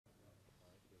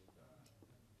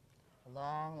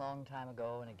Long, long time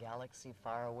ago in a galaxy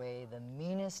far away, the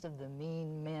meanest of the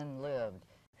mean men lived.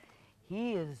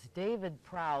 He is David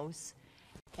Prowse,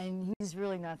 and he's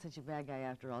really not such a bad guy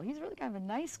after all. He's really kind of a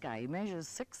nice guy. He measures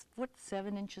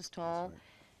 6'7" tall. Right.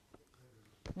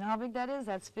 You know how big that is?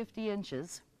 That's 50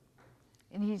 inches.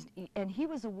 And he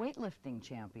was a weightlifting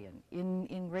champion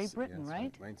in Great Britain, Yes,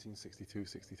 right? 1962,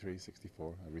 63,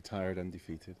 64. I retired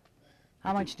undefeated.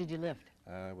 How much did you lift?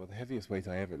 Well, the heaviest weight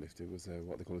I ever lifted was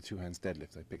what they call a two-hands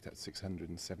deadlift. I picked up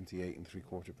 678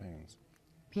 3/4 pounds.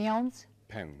 Pounds?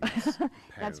 Pounds.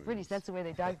 That's British. That's the way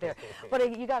they talk there.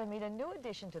 But you got to meet a new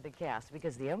addition to the cast,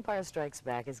 because The Empire Strikes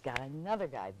Back has got another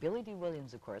guy, Billy D.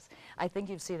 Williams, of course. I think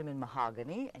you've seen him in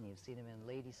Mahogany, and you've seen him in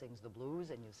Lady Sings the Blues,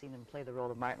 and you've seen him play the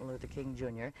role of Martin Luther King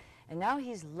Jr. And now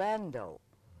he's Lando.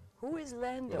 Who is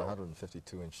Lando?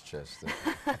 152-inch chest.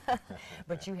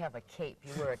 But you have a cape.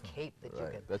 You wear a cape that you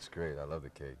Right. can... That's great. I love the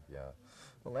cape. Yeah.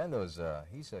 Well, Lando's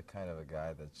he's a kind of a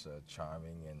guy that's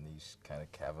charming, and he's kind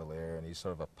of cavalier, and he's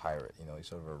sort of a pirate. You know, he's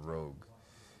sort of a rogue,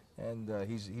 and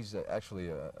he's actually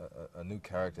a new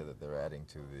character that they're adding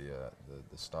to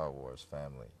the Star Wars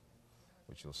family,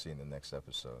 which you'll see in the next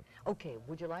episode. Okay,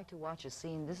 would you like to watch a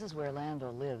scene? This is where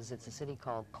Lando lives. It's a city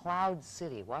called Cloud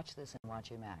City. Watch this and watch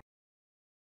him act.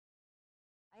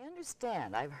 I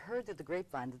understand, I've heard through the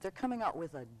grapevine that they're coming out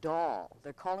with a doll.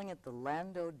 They're calling it the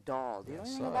Lando doll. Do you know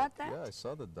anything about that? Yeah, I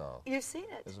saw the doll. You've seen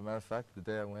it? As a matter of fact, the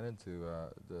day I went into,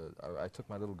 I took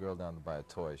my little girl down to buy a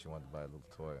toy. She wanted to buy a little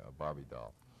toy, a Barbie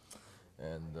doll.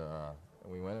 And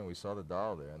we went and we saw the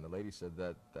doll there, and the lady said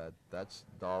that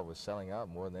doll was selling out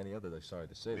more than any other. I'm sorry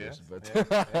to say this, but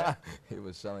it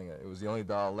was selling. It was the only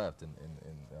doll left in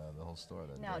the whole store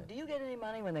that Now, day. do you get any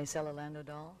money when they sell a Lando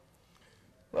doll?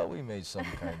 Well, we made some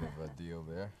kind of a deal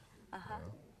there. Uh-huh.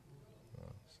 You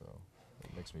know, so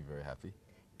it makes me very happy.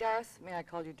 Darth, may I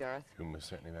call you Darth? You most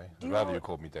certainly may. Do I'd you rather al- you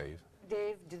called me Dave.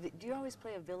 Dave, do you always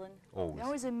play a villain? Always. You're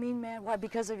always a mean man? Why,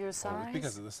 because of your size? Oh,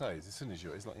 because of the size. As soon as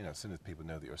you're, it's like, you know, as soon as people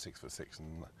know that you're 6'6"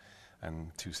 and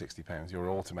 260 pounds, you're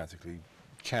automatically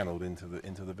channeled into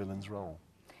the villain's role.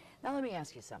 Now let me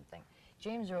ask you something.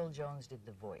 James Earl Jones did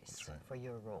the voice That's right. for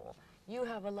your role. You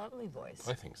have a lovely voice.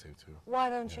 I think so too. Why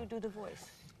don't you do the voice?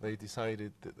 They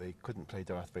decided that they couldn't play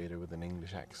Darth Vader with an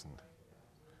English accent,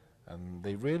 and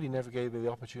they really never gave me the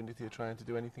opportunity of trying to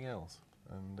do anything else.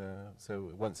 And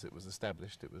so once it was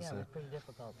established, it was Yeah, it was pretty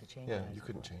difficult to change. yeah, that, I you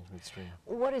couldn't suppose. change midstream.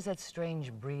 What is that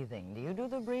strange breathing? Do you do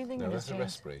the breathing? No, or that's does a James-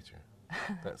 respirator.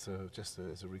 That's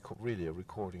really a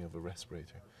recording of a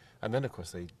respirator. And then of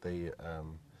course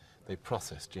they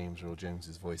process James Earl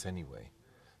Jones's voice anyway.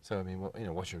 So I mean,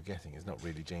 what you're getting is not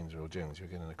really James Earl Jones. You're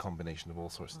getting a combination of all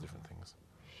sorts of different things.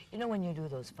 You know when you do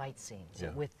those fight scenes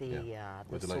Yeah, with the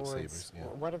with the swords, lightsabers,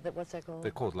 yeah. What's that called?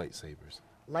 They're called lightsabers.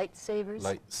 Lightsabers?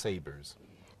 Lightsabers.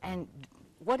 And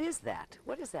what is that?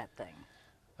 What is that thing?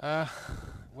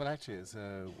 Well, actually, it's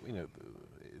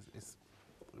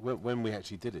when we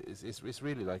actually did it, it's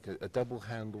really like a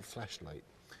double-handled flashlight.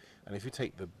 And if you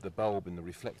take the bulb and the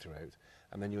reflector out,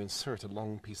 and then you insert a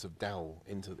long piece of dowel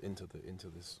into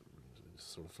this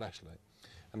sort of flashlight,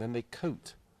 and then they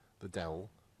coat the dowel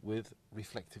with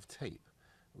reflective tape,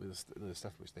 with the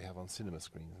stuff which they have on cinema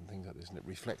screens and things like this, and it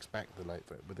reflects back the light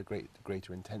with a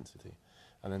greater intensity,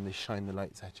 and then they shine the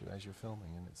lights at you as you're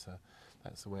filming, and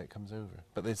that's the way it comes over.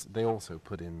 But they also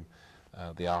put in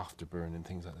the afterburn and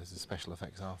things like this, the special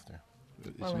effects after.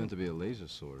 It's meant to be a laser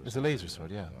sword. It's a laser sword,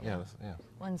 yeah, yeah.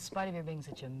 Well, in spite of your being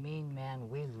such a mean man,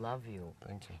 we love you.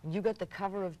 Thank you. You got the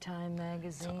cover of Time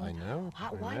magazine. I know.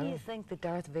 Why do you think that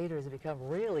Darth Vader has become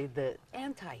really the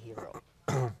anti-hero?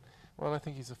 Well, I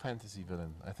think he's a fantasy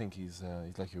villain. I think he's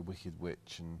like your Wicked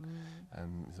Witch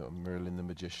and sort of Merlin the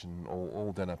Magician,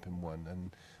 all done up in one.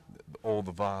 And all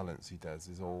the violence he does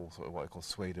is all sort of what I call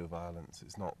pseudo violence.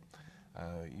 It's not.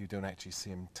 You don't actually see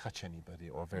him touch anybody,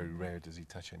 or very rare does he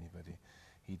touch anybody.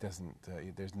 He doesn't.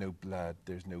 There's no blood.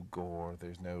 There's no gore.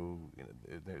 There's no.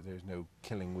 There's no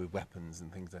killing with weapons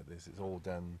and things like this. It's all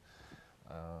done,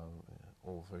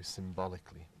 all very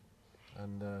symbolically,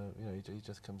 and he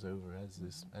just comes over as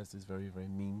this very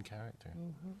mean character.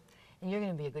 Mm-hmm. And you're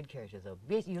going to be a good character, though.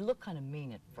 You look kind of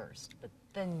mean at first, but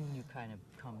then you kind of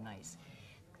become nice.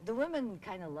 The women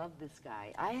kind of love this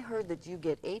guy. I heard that you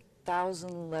get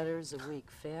 8,000 letters a week,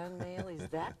 fan mail. Is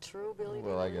that true, Billy?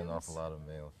 Well, I get an awful lot of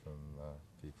mail from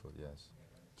people, yes.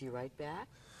 Do you write back?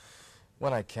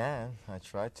 When I can, I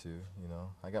try to, you know.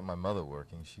 I got my mother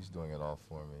working. She's doing it all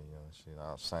for me, you know.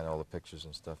 I'll sign all the pictures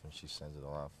and stuff, and she sends it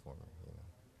all out for me, you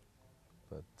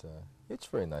know. But it's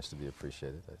very nice to be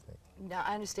appreciated, I think. Now,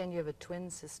 I understand you have a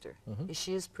twin sister. Mm-hmm. Is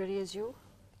she as pretty as you?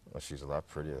 Well, she's a lot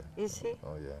prettier. Is she?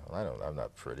 Oh, yeah. Well, I'm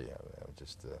not pretty. I'm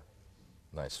just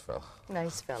Nice fella.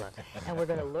 Nice fella. And we're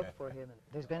going to look for him.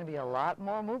 There's going to be a lot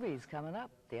more movies coming up.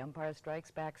 The Empire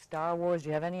Strikes Back, Star Wars. Do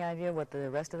you have any idea what the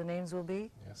rest of the names will be?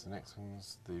 Yes, the next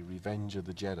one's The Revenge of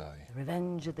the Jedi.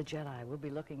 Revenge of the Jedi. We'll be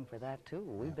looking for that, too.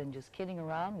 We've been just kidding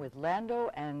around with Lando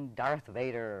and Darth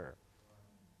Vader.